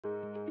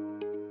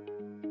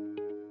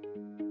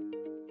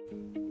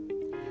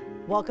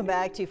Welcome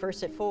back to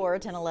First at 4.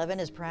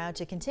 1011 is proud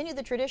to continue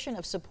the tradition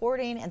of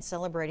supporting and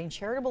celebrating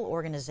charitable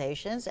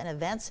organizations and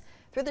events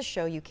through the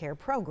Show You Care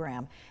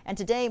program. And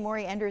today,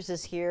 Maury Enders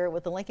is here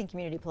with the Lincoln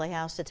Community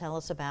Playhouse to tell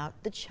us about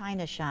the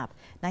China Shop.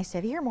 Nice to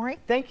have you here, Maury.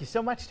 Thank you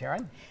so much,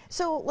 Taryn.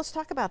 So let's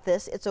talk about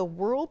this. It's a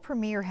world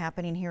premiere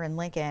happening here in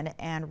Lincoln,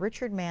 and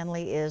Richard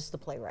Manley is the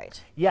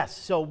playwright. Yes,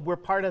 so we're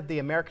part of the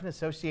American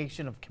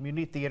Association of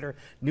Community Theater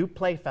New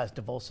Play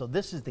Festival. So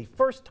this is the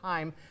first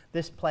time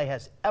this play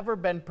has ever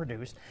been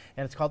produced,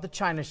 and it's called The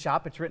China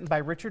Shop. It's written by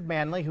Richard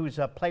Manley, who's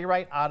a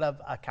playwright out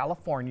of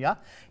California.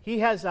 He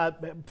has,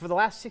 for the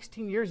last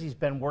 16 years, he's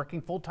been working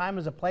full-time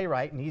as a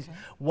playwright, and he's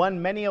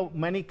won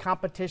many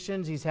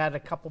competitions. He's had a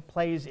couple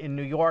plays in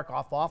New York,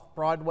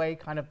 off-Broadway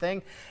kind of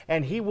thing,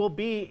 and he will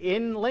be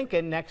in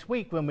Lincoln next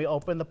week when we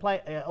open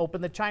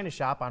the China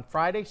Shop on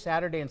Friday,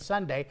 Saturday, and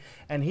Sunday,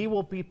 and he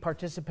will be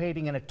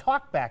participating in a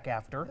talk back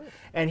after,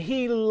 and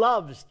he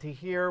loves to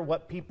hear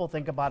what people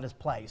think about his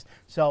plays.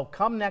 So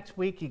come next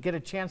week, you get a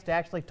chance to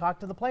actually talk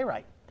to the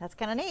playwright. That's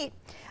kind of neat.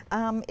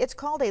 It's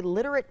called a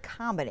literate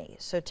comedy,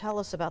 so tell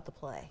us about the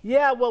play.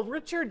 Yeah, well,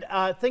 Richard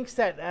thinks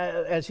that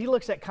as he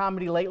looks at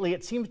comedy lately,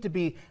 it seems to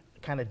be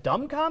kind of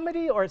dumb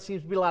comedy, or it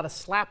seems to be a lot of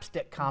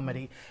slapstick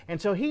comedy.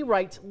 And so he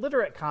writes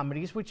literate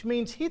comedies, which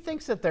means he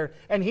thinks that they're,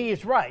 and he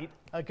is right,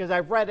 because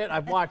I've read it,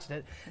 I've watched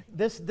it.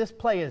 This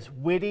play is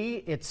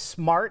witty, it's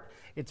smart,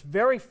 it's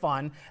very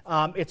fun.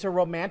 It's a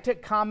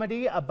romantic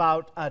comedy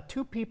about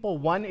two people.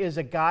 One is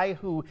a guy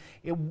who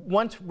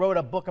once wrote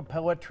a book of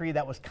poetry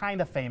that was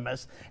kind of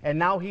famous, and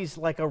now he's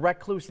like a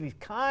recluse, and he's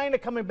kind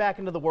of coming back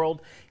into the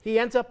world. He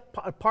ends up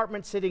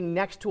apartment sitting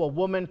next to a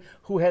woman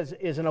who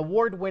is an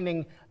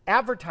award-winning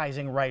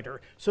advertising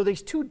writer. So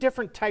these two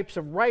different types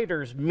of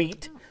writers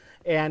meet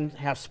and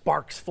have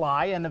sparks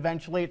fly, and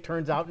eventually it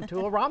turns out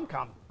into a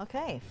rom-com.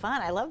 Okay,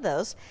 fun. I love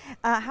those.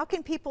 How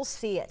can people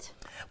see it?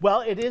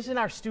 Well, it is in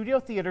our studio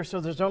theater, so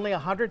there's only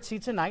 100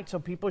 seats a night, so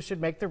people should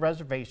make their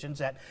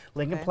reservations at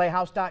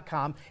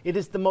lincolnplayhouse.com. It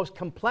is the most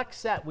complex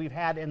set we've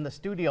had in the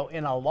studio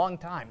in a long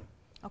time.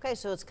 Okay,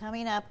 so it's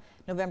coming up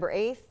November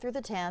 8th through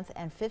the 10th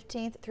and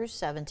 15th through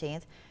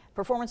 17th.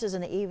 Performances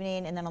in the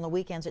evening and then on the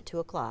weekends at 2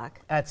 o'clock.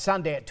 At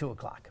Sunday at 2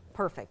 o'clock.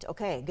 Perfect.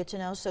 Okay, good to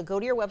know. So go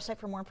to your website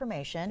for more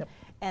information,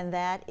 and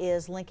that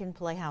is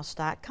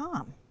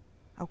lincolnplayhouse.com.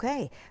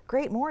 Okay,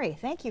 great. Maury,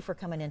 thank you for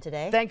coming in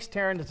today. Thanks,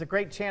 Taryn. It's a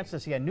great chance to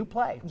see a new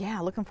play.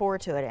 Yeah, looking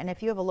forward to it. And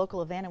if you have a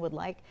local event and would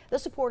like the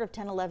support of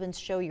 1011's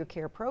Show Your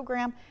Care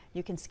program,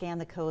 you can scan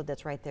the code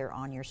that's right there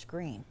on your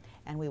screen.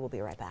 And we will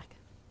be right back.